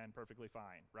walk again perfectly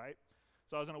fine, right?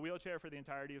 So I was in a wheelchair for the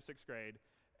entirety of 6th grade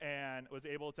and was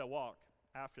able to walk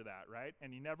after that, right?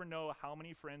 And you never know how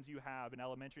many friends you have in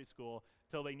elementary school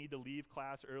till they need to leave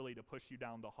class early to push you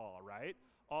down the hall, right?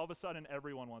 All of a sudden,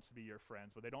 everyone wants to be your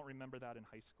friends, but they don't remember that in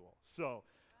high school. So,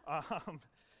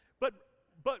 but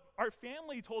our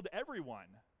family told everyone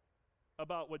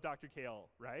about what Dr. Kale,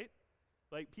 right?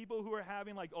 Like, people who are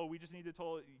having, like, oh, we just need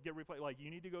to get replaced. Like, you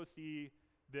need to go see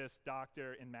this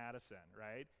doctor in Madison,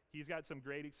 right? He's got some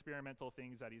great experimental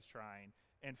things that he's trying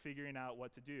and figuring out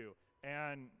what to do.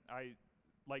 And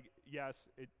yes,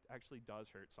 it actually does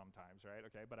hurt sometimes, right?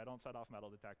 Okay, but I don't set off metal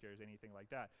detectors, anything like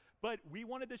that. But we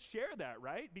wanted to share that,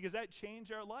 right? Because that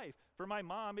changed our life. For my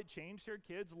mom, it changed her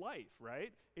kid's life,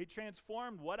 right? It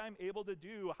transformed what I'm able to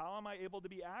do, how am I able to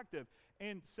be active.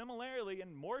 And similarly,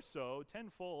 and more so,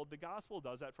 tenfold, the gospel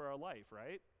does that for our life,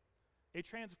 right? It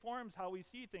transforms how we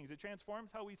see things. It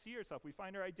transforms how we see ourselves. We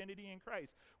find our identity in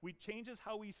Christ. It changes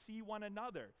how we see one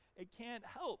another. It can't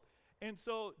help. And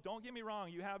so, don't get me wrong,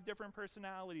 you have different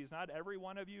personalities. Not every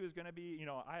one of you is going to be,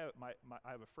 I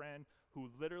have a friend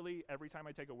who literally, every time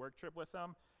I take a work trip with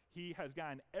them, he has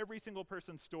gotten every single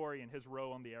person's story in his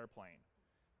row on the airplane.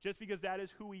 Just because that is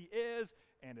who he is,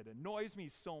 and it annoys me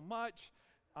so much,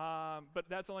 but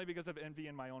that's only because of envy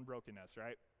and my own brokenness,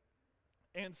 right?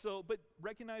 And so, but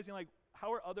recognizing, like,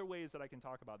 how are other ways that I can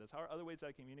talk about this? How are other ways that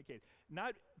I communicate?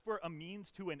 Not for a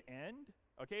means to an end,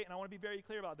 okay? And I want to be very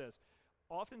clear about this.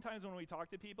 Oftentimes when we talk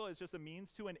to people, it's just a means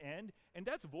to an end, and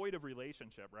that's void of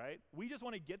relationship, right? We just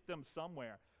want to get them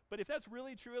somewhere. But if that's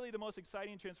really, truly the most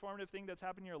exciting, transformative thing that's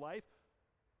happened in your life,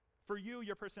 for you,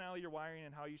 your personality, your wiring,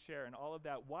 and how you share, and all of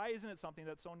that, why isn't it something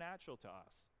that's so natural to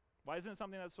us? Why isn't it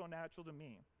something that's so natural to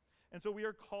me? And so we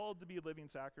are called to be living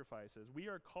sacrifices. We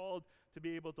are called to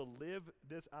be able to live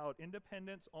this out,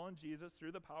 independence on Jesus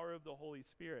through the power of the Holy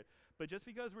Spirit. But just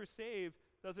because we're saved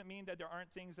doesn't mean that there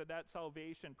aren't things that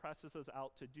salvation presses us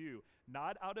out to do.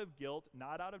 Not out of guilt,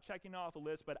 not out of checking off a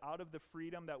list, but out of the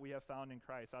freedom that we have found in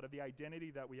Christ, out of the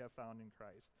identity that we have found in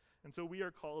Christ. And so we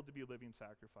are called to be living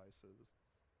sacrifices.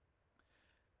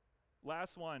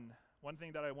 Last one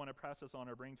thing that I want to press us on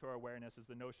or bring to our awareness is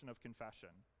the notion of confession.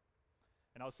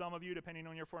 And now some of you, depending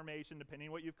on your formation, depending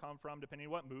on what you've come from, depending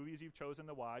on what movies you've chosen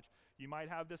to watch, you might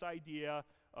have this idea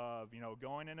of,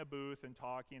 going in a booth and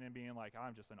talking and being like,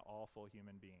 I'm just an awful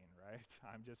human being, right?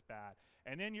 I'm just bad.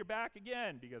 And then you're back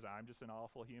again because I'm just an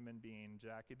awful human being,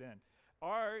 Jack again.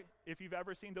 Or if you've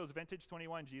ever seen those vintage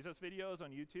 21 Jesus videos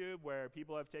on YouTube where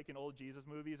people have taken old Jesus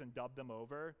movies and dubbed them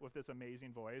over with this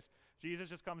amazing voice, Jesus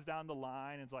just comes down the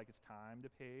line and is like, it's time to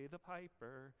pay the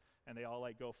piper. And they all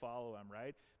go follow him,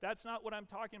 right? That's not what I'm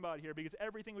talking about here, because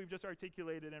everything we've just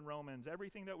articulated in Romans,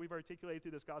 everything that we've articulated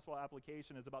through this gospel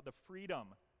application is about the freedom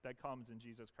that comes in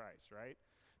Jesus Christ, right?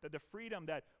 That the freedom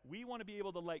that we want to be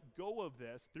able to let go of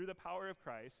this through the power of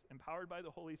Christ, empowered by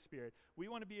the Holy Spirit, we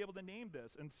want to be able to name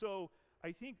this. And so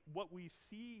I think what we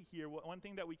see here, one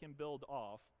thing that we can build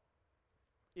off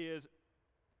is,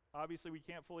 obviously we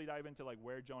can't fully dive into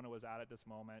where Jonah was at this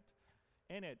moment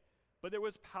in it, but there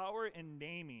was power in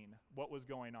naming what was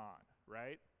going on,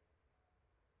 right?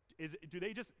 Do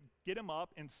they just get him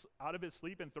up and out of his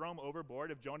sleep and throw him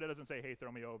overboard if Jonah doesn't say, hey,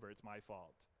 throw me over, it's my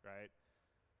fault, right?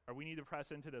 or we need to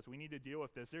press into this, we need to deal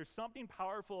with this. There's something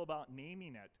powerful about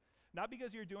naming it. Not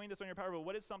because you're doing this on your power, but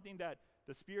what is something that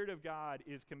the Spirit of God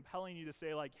is compelling you to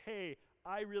say, like, hey,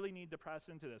 I really need to press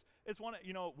into this. It's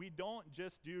we don't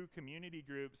just do community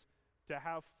groups to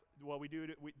have,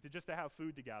 just to have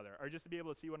food together or just to be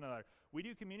able to see one another. We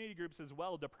do community groups as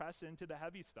well to press into the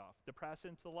heavy stuff, to press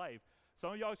into life.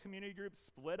 Some of y'all's community groups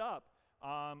split up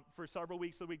for several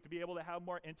weeks a week to be able to have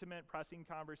more intimate, pressing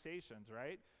conversations,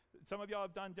 right? Some of y'all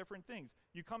have done different things.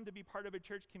 You come to be part of a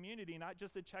church community, not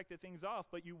just to check the things off,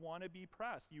 but you want to be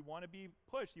pressed. You want to be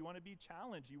pushed. You want to be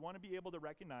challenged. You want to be able to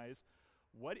recognize,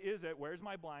 what is it? Where's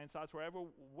my blind spots?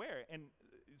 Where? And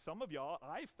some of y'all,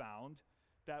 I found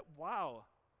that, wow,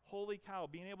 holy cow,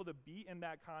 being able to be in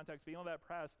that context, being able to that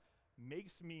press,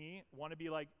 makes me want to be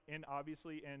like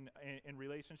obviously in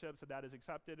relationships that is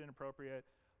accepted and appropriate,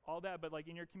 all that, but like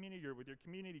in your community group, with your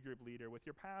community group leader, with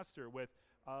your pastor, with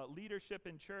leadership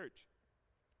in church.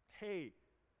 Hey,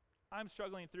 I'm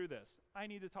struggling through this. I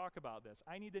need to talk about this.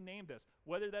 I need to name this.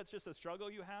 Whether that's just a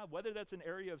struggle you have, whether that's an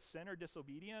area of sin or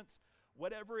disobedience,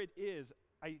 whatever it is,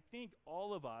 I think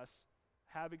all of us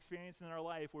have experience in our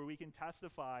life where we can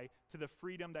testify to the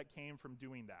freedom that came from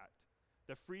doing that.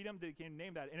 The freedom that can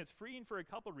name that. And it's freeing for a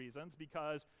couple reasons,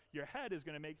 because your head is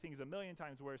going to make things a million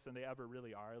times worse than they ever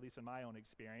really are, at least in my own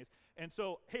experience. And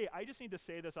so, hey, I just need to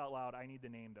say this out loud. I need to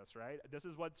name this, right? This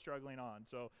is what's struggling on.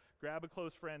 So grab a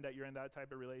close friend that you're in that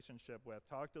type of relationship with.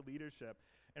 Talk to leadership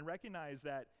and recognize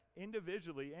that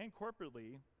individually and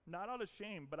corporately, not out of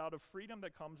shame, but out of freedom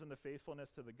that comes in the faithfulness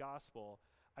to the gospel,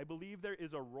 I believe there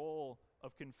is a role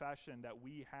of confession that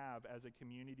we have as a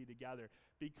community together.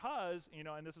 Because,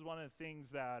 and this is one of the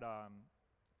things that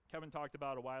Kevin talked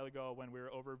about a while ago when we were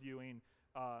overviewing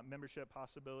membership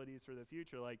possibilities for the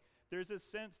future. Like, there's this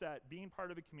sense that being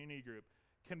part of a community group,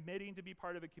 committing to be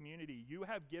part of a community, you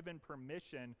have given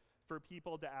permission for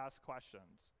people to ask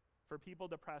questions, for people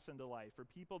to press into life, for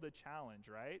people to challenge,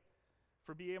 right?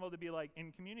 For being able to be like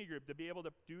in community group, to be able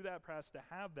to do that press, to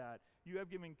have that, you have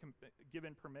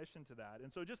given permission to that.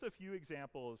 And so just a few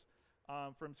examples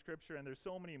from Scripture, and there's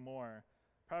so many more.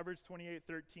 Proverbs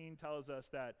 28:13 tells us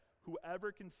that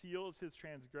whoever conceals his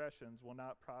transgressions will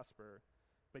not prosper,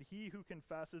 but he who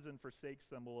confesses and forsakes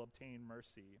them will obtain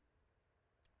mercy.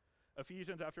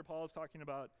 Ephesians, after Paul is talking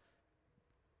about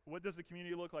what does the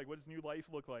community look like, what does new life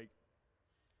look like,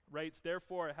 writes,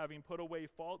 therefore, having put away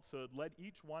falsehood, let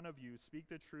each one of you speak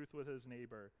the truth with his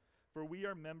neighbor, for we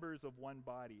are members of one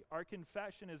body. Our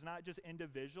confession is not just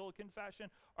individual confession.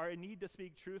 Our need to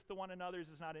speak truth to one another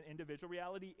is not an individual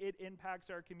reality. It impacts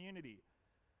our community.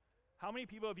 How many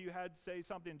people have you had say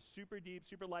something super deep,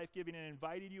 super life-giving, and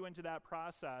invited you into that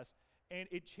process, and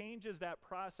it changes that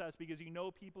process because you know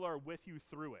people are with you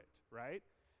through it, right?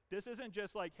 This isn't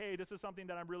just like, hey, this is something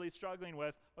that I'm really struggling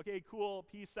with. Okay, cool,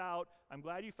 peace out. I'm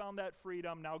glad you found that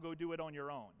freedom. Now go do it on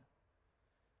your own.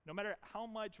 No matter how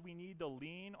much we need to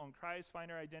lean on Christ,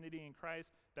 find our identity in Christ,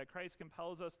 that Christ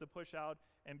compels us to push out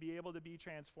and be able to be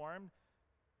transformed,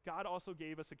 God also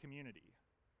gave us a community,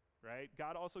 right?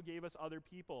 God also gave us other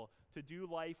people to do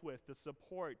life with, to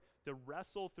support, to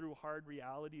wrestle through hard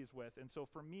realities with. And so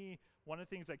for me, one of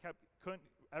the things I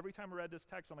every time I read this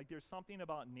text, I'm like, there's something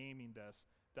about naming this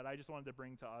that I just wanted to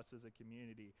bring to us as a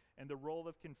community. And the role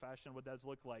of confession, what does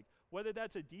look like. Whether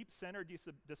that's a deep sin or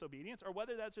disobedience, or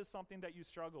whether that's just something that you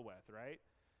struggle with, right?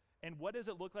 And what does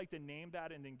it look like to name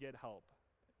that and then get help?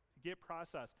 Get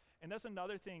process. And that's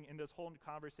another thing in this whole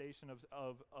conversation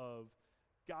of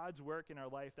God's work in our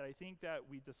life that I think that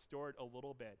we distort a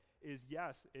little bit is,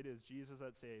 yes, it is Jesus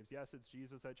that saves. Yes, it's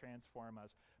Jesus that transforms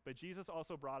us. But Jesus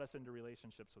also brought us into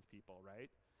relationships with people, right?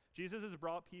 Jesus has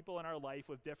brought people in our life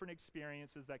with different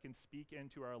experiences that can speak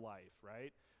into our life,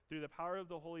 right? Through the power of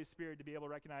the Holy Spirit to be able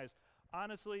to recognize,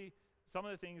 honestly, some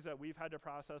of the things that we've had to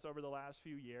process over the last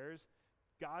few years,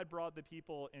 God brought the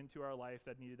people into our life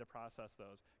that needed to process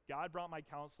those. God brought my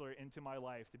counselor into my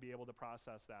life to be able to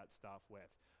process that stuff with,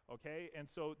 okay? And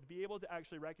so to be able to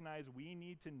actually recognize we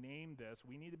need to name this,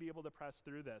 we need to be able to press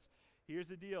through this. Here's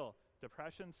the deal.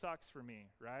 Depression sucks for me,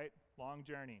 right? Long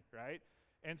journey, right?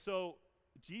 And so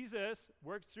Jesus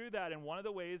works through that, and one of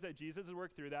the ways that Jesus has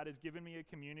worked through that is given me a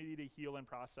community to heal and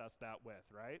process that with,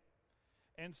 right?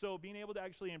 And so being able to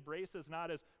actually embrace this, not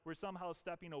as we're somehow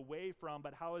stepping away from,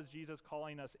 but how is Jesus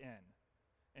calling us in?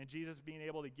 And Jesus being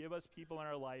able to give us people in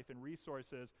our life and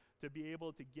resources to be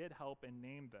able to get help and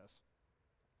name this.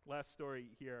 Last story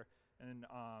here, and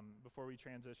before we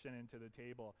transition into the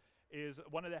table, is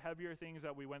one of the heavier things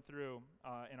that we went through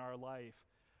in our life.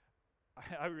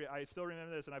 I still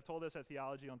remember this, and I've told this at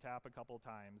Theology on Tap a couple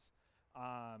times.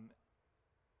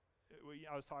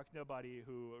 I was talking to a buddy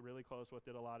who really close with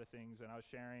did a lot of things, and I was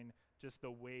sharing just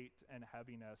the weight and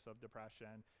heaviness of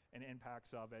depression and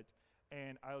impacts of it.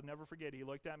 And I'll never forget, he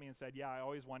looked at me and said, yeah, I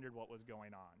always wondered what was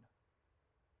going on.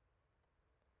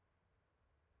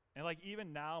 And like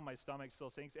even now, my stomach still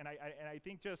sinks. And I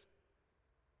think just,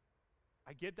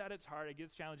 I get that it's hard, I get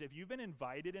it's challenging. If you've been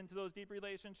invited into those deep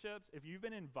relationships, if you've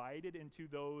been invited into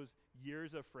those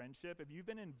years of friendship, if you've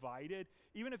been invited,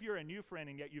 even if you're a new friend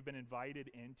and yet you've been invited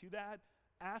into that,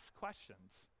 ask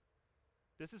questions.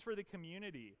 This is for the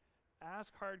community.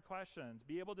 Ask hard questions.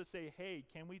 Be able to say, hey,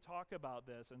 can we talk about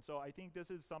this? And so I think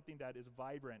this is something that is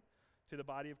vibrant to the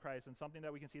body of Christ, and something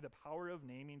that we can see the power of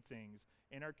naming things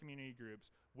in our community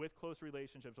groups with close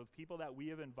relationships, with people that we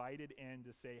have invited in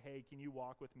to say, hey, can you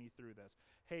walk with me through this?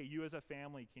 Hey, you as a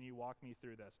family, can you walk me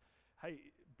through this? Hey,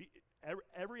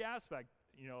 every aspect,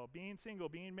 being single,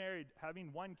 being married,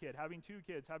 having one kid, having two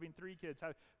kids, having three kids,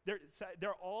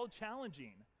 they're all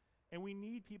challenging. And we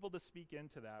need people to speak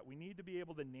into that. We need to be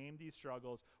able to name these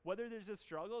struggles. Whether there's just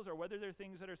struggles or whether they're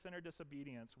things that are centered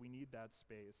disobedience, we need that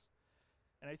space.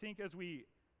 And I think as we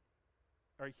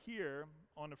are here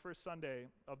on the first Sunday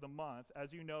of the month,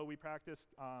 as you know, we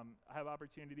have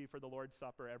opportunity for the Lord's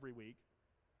Supper every week.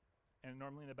 And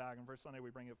normally in the back, on first Sunday, we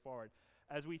bring it forward.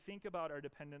 As we think about our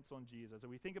dependence on Jesus, as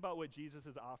we think about what Jesus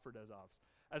has offered us,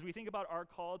 as we think about our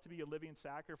call to be a living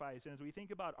sacrifice, and as we think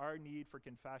about our need for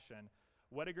confession,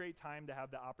 what a great time to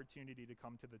have the opportunity to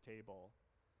come to the table.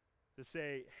 To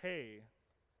say, hey,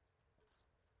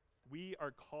 we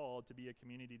are called to be a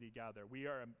community together. We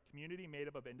are a community made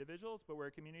up of individuals, but we're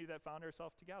a community that found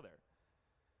ourselves together.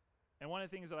 And one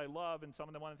of the things that I love, and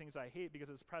one of the things I hate because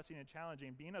it's pressing and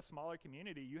challenging, being a smaller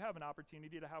community, you have an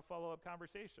opportunity to have follow-up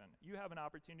conversation. You have an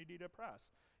opportunity to press.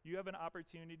 You have an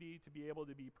opportunity to be able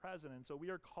to be present. And so we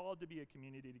are called to be a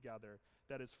community together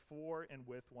that is for and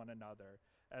with one another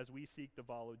as we seek to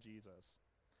follow Jesus.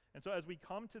 And so as we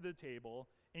come to the table,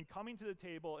 in coming to the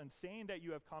table and saying that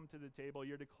you have come to the table,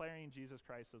 you're declaring Jesus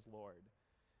Christ as Lord.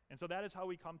 And so that is how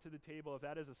we come to the table. If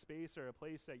that is a space or a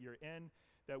place that you're in,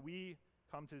 that we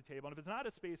come to the table. And if it's not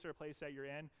a space or a place that you're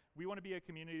in, we want to be a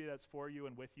community that's for you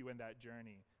and with you in that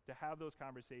journey, to have those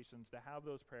conversations, to have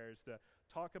those prayers, to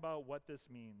talk about what this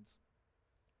means.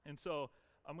 And so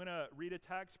I'm going to read a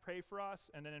text, pray for us,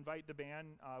 and then invite the band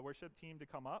worship team to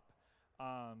come up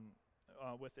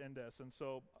within this. And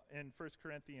so in 1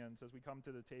 Corinthians, as we come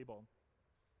to the table,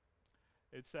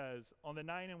 it says, on the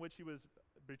night in which he was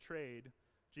betrayed,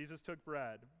 Jesus took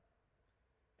bread,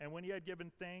 and when he had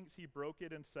given thanks, he broke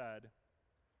it and said,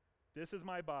 this is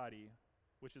my body,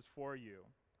 which is for you.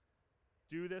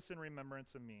 Do this in remembrance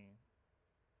of me.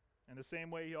 In the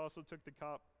same way, he also took the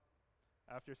cup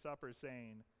after supper,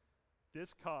 saying, this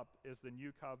cup is the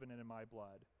new covenant in my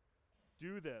blood.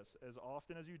 Do this as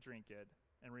often as you drink it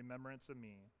in remembrance of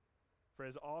me. For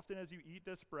as often as you eat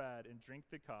this bread and drink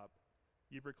the cup,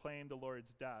 you proclaim the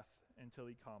Lord's death until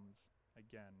he comes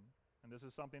again. And this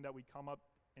is something that we come up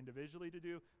individually to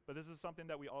do, but this is something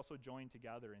that we also join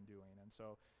together in doing. And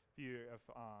so if you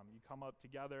come up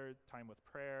together, time with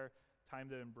prayer, time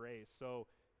to embrace. So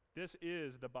this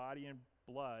is the body and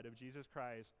blood of Jesus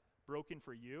Christ broken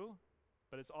for you,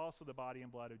 but it's also the body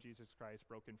and blood of Jesus Christ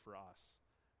broken for us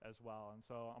as well. And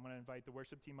so I'm going to invite the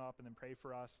worship team up and then pray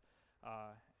for us,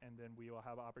 and then we will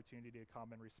have opportunity to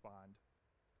come and respond.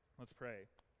 Let's pray.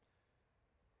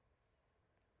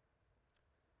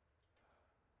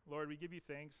 Lord, we give you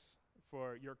thanks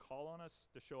for your call on us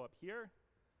to show up here,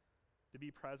 to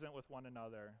be present with one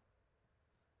another,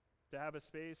 to have a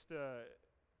space to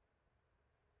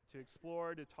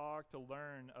explore, to talk, to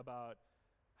learn about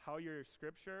how your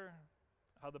scripture,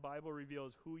 how the Bible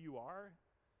reveals who you are,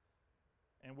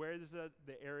 and where is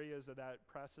the areas that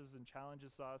presses and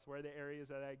challenges us, where are the areas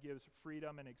that gives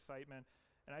freedom and excitement.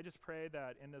 And I just pray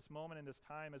that in this moment, in this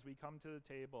time, as we come to the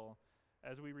table,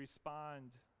 as we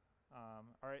respond,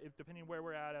 or if depending where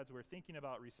we're at, as we're thinking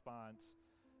about response,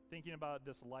 thinking about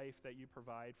this life that you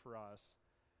provide for us,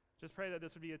 just pray that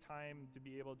this would be a time to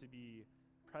be able to be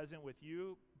present with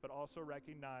you, but also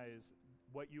recognize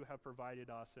what you have provided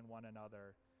us in one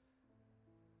another.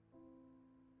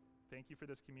 Thank you for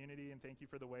this community, and thank you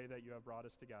for the way that you have brought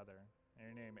us together. In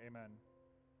your name, amen.